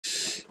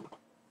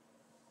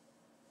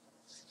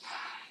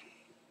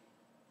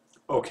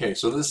Okay,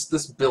 so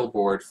this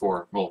billboard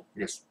for, well, I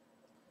guess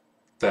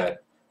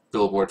that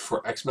billboard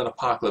for X-Men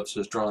Apocalypse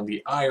has drawn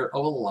the ire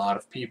of a lot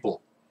of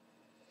people.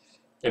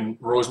 And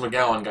Rose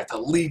McGowan got to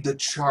lead the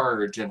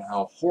charge in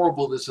how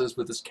horrible this is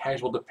with this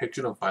casual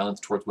depiction of violence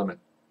towards women.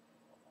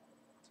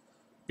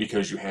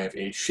 Because you have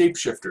a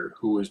shapeshifter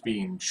who is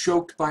being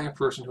choked by a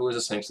person who is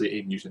essentially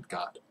a mutant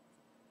god.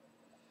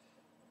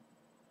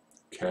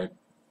 Okay.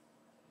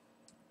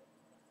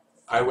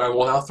 I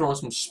will now throw in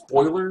some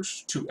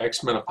spoilers to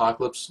X-Men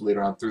Apocalypse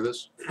later on through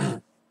this.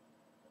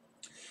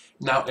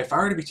 Now, if I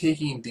were to be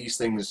taking these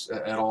things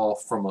at all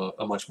from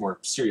a much more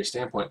serious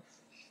standpoint,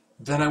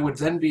 then I would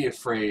then be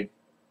afraid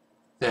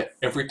that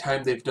every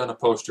time they've done a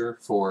poster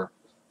for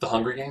the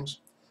Hunger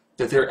Games,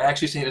 that they're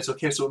actually saying it's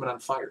okay to set women on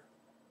fire.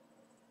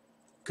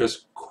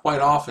 Because quite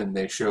often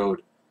they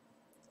showed,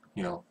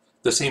 you know,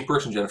 the same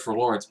person, Jennifer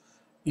Lawrence,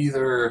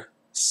 either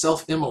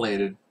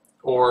self-immolated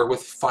or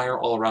with fire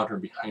all around her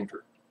and behind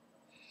her.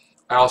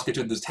 I also get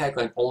to this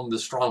tagline, only the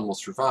strong will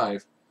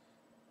survive,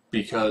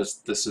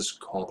 because this is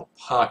called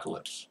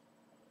Apocalypse.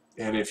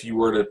 And if you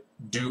were to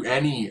do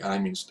any, I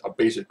mean, a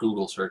basic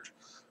Google search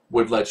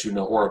would let you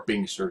know, or a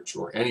Bing search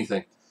or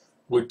anything,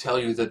 would tell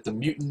you that the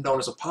mutant known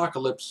as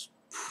Apocalypse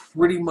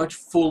pretty much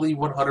fully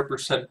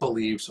 100%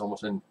 believes,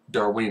 almost in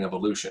Darwinian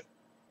evolution,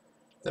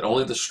 that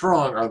only the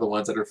strong are the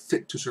ones that are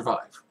fit to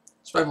survive.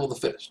 Survival of the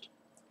fittest.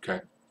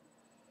 Okay?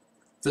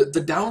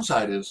 The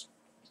downside is,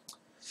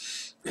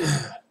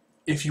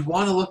 if you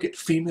want to look at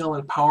female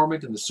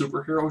empowerment in the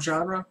superhero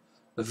genre,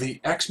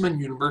 the X-Men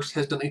universe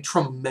has done a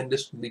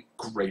tremendously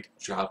great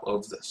job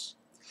of this.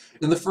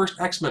 In the first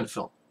X-Men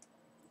film,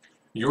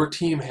 your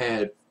team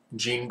had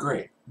Jean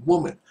Grey,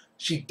 woman,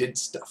 she did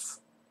stuff.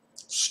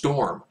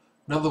 Storm,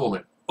 another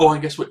woman. Oh,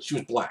 and guess what? She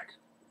was black.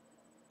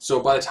 So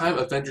by the time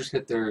Avengers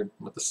hit their,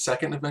 the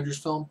second Avengers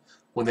film,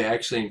 when they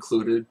actually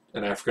included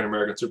an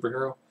African-American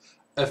superhero,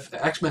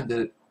 X-Men did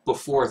it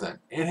before then,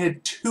 and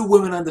had 2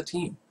 women on the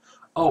team.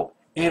 Oh,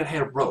 and it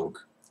had Rogue.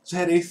 So it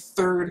had a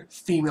 3rd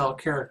female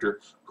character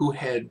who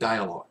had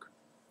dialogue.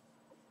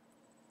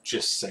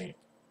 Just saying.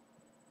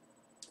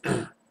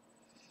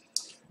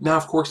 Now,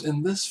 of course,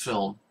 in this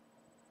film,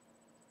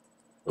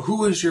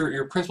 who is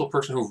your principal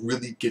person who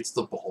really gets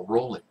the ball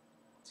rolling?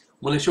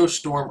 When they showed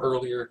Storm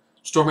earlier,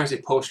 Storm has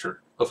a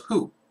poster of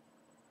who?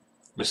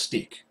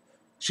 Mystique.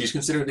 She's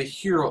considered the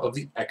hero of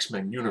the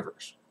X-Men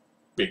universe.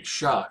 Big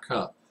shock,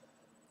 huh?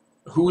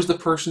 Who is the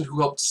person who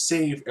helped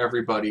save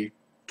everybody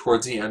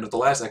towards the end of the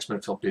last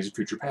X-Men film, Days of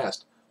Future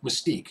Past?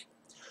 Mystique.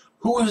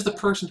 Who is the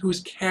person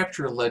whose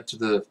capture led to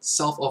the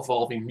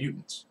self-evolving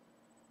mutants?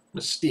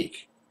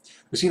 Mystique.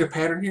 You seen a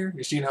pattern here?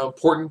 You seen how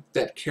important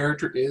that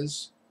character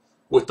is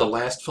with the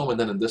last film and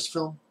then in this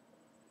film?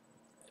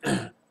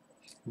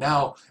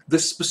 Now,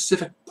 this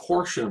specific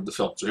portion of the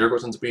film, so here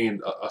goes into being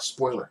a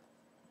spoiler.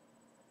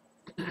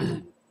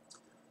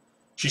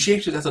 She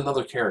shapes it as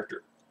another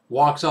character,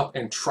 walks up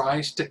and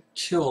tries to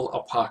kill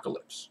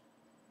Apocalypse.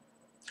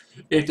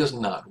 It does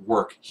not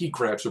work. He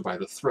grabs her by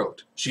the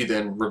throat. She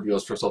then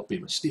reveals herself to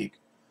be Mystique.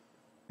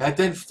 That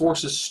then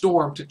forces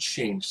Storm to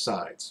change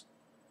sides.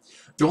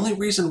 The only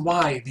reason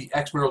why the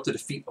X-Men were able to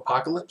defeat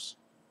Apocalypse,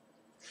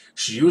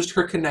 she used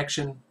her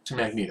connection to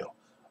Magneto.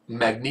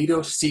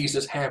 Magneto sees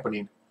this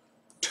happening,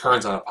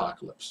 turns on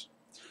Apocalypse.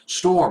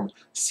 Storm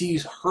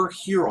sees her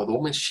hero, the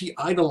woman she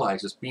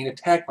idolizes, being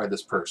attacked by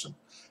this person.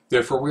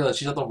 Therefore realizes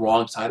she's on the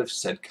wrong side of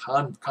said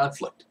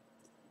conflict.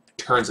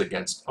 Turns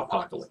against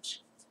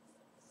Apocalypse.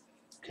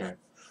 Okay.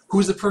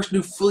 Who's the person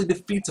who fully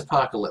defeats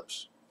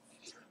Apocalypse?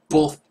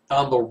 Both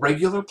on the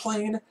regular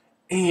plane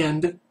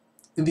and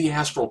in the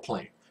astral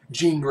plane.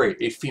 Jean Grey,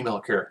 a female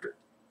character.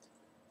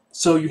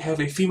 So you have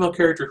a female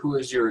character who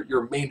is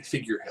your main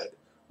figurehead.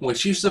 When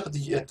she's up at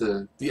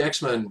the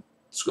X-Men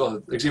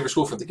school, Xavier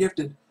School for the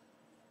Gifted,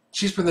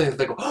 she's been there.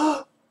 They go,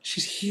 oh,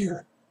 she's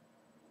here.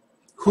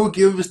 Who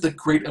gives the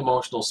great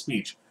emotional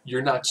speech?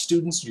 You're not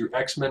students, you're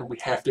X-Men. We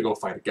have to go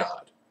fight a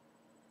god.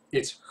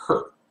 It's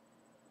her.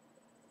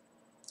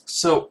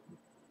 So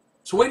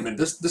wait a minute.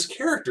 This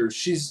character,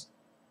 she's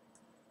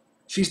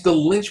the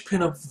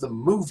linchpin of the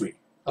movie,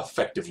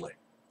 effectively.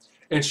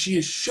 And she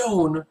is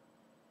shown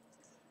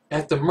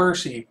at the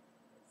mercy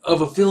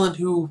of a villain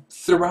who,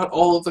 throughout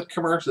all of the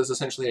commercials, is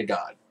essentially a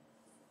god.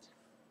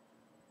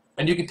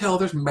 And you can tell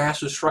there's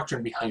mass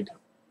destruction behind him.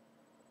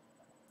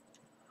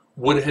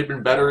 Would it have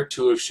been better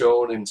to have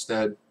shown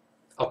instead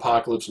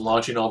Apocalypse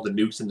launching all the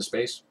nukes into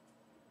space?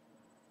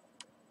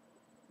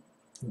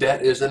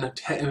 That is an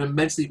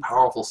immensely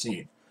powerful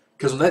scene.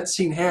 Because when that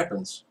scene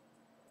happens,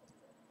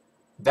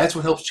 that's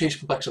what helps change the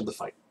complexion of the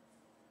fight.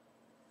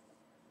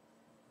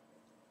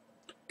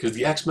 Because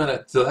the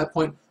X-Men, to that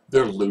point,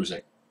 they're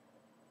losing.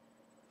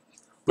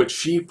 But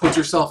she puts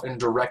herself in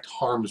direct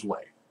harm's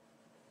way.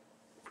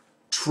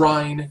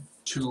 Trying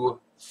to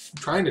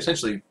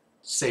essentially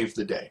save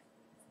the day.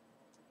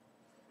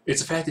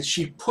 It's the fact that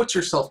she puts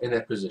herself in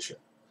that position.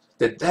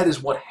 That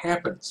is what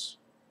happens.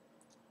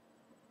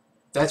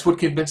 That's what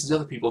convinces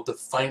other people to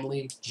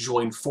finally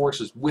join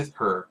forces with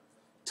her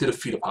to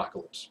defeat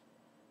Apocalypse.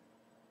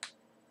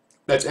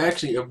 That's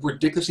actually a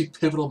ridiculously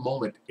pivotal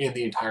moment in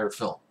the entire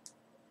film.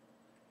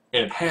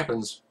 And it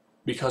happens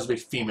because of a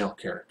female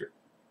character.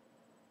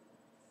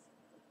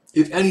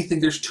 If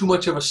anything, there's too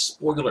much of a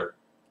spoiler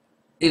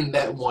in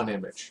that one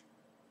image.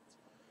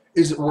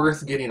 Is it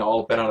worth getting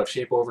all bent out of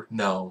shape over?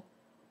 No.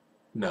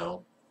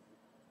 No.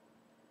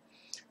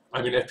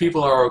 I mean, if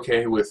people are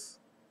okay with,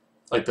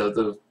 like,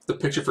 the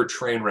picture for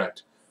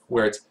Trainwreck,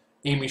 where it's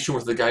Amy Schumer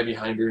with the guy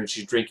behind her and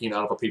she's drinking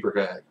out of a paper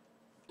bag,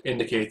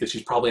 indicate that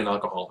she's probably an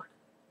alcoholic.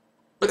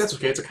 But that's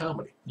okay, it's a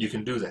comedy. You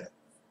can do that.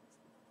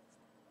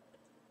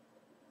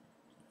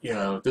 You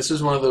know, this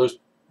is one of those,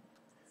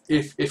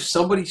 if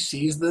somebody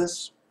sees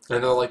this,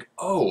 and they're like,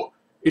 oh,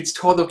 it's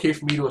totally okay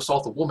for me to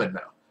assault a woman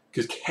now,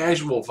 because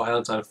casual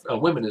violence on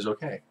women is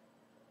okay.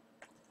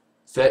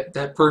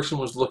 That person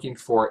was looking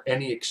for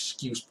any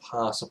excuse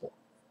possible.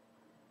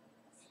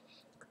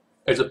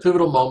 It's a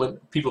pivotal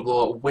moment. People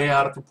blow it way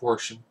out of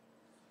proportion.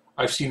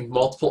 I've seen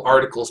multiple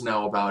articles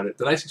now about it.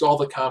 The nice thing, all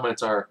the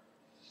comments are,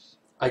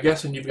 I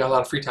guess when you've got a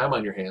lot of free time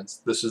on your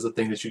hands, this is the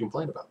thing that you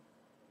complain about.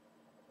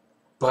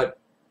 But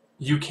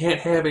you can't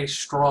have a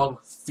strong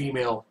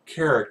female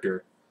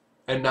character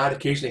and not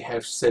occasionally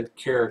have said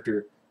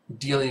character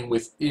dealing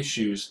with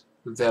issues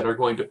that are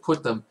going to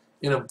put them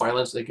in a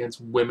violence against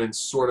women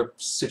sort of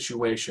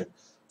situation,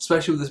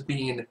 especially with this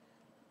being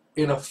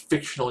in a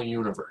fictional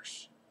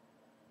universe.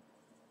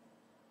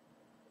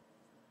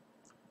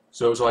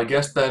 So I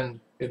guess then,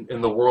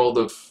 in the world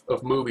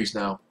of movies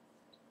now,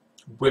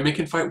 women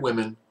can fight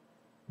women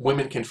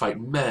can fight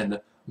men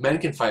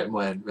can fight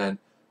men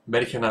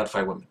cannot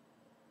fight women.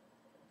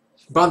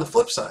 But on the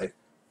flip side,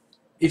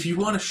 if you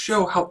want to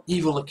show how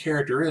evil a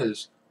character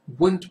is,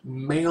 wouldn't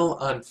male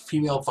on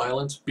female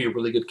violence be a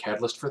really good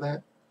catalyst for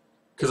that?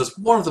 Because it's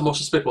one of the most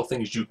despicable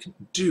things you can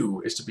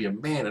do is to be a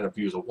man and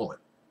abuse a woman.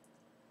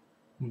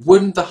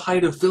 Wouldn't the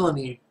height of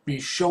villainy be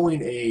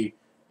showing a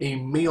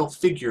male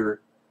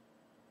figure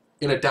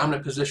in a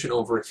dominant position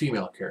over a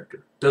female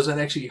character? Does that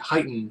actually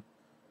heighten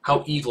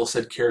how evil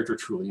said character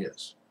truly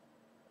is?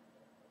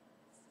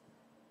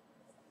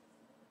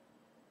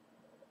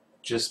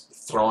 Just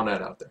throwing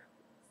that out there.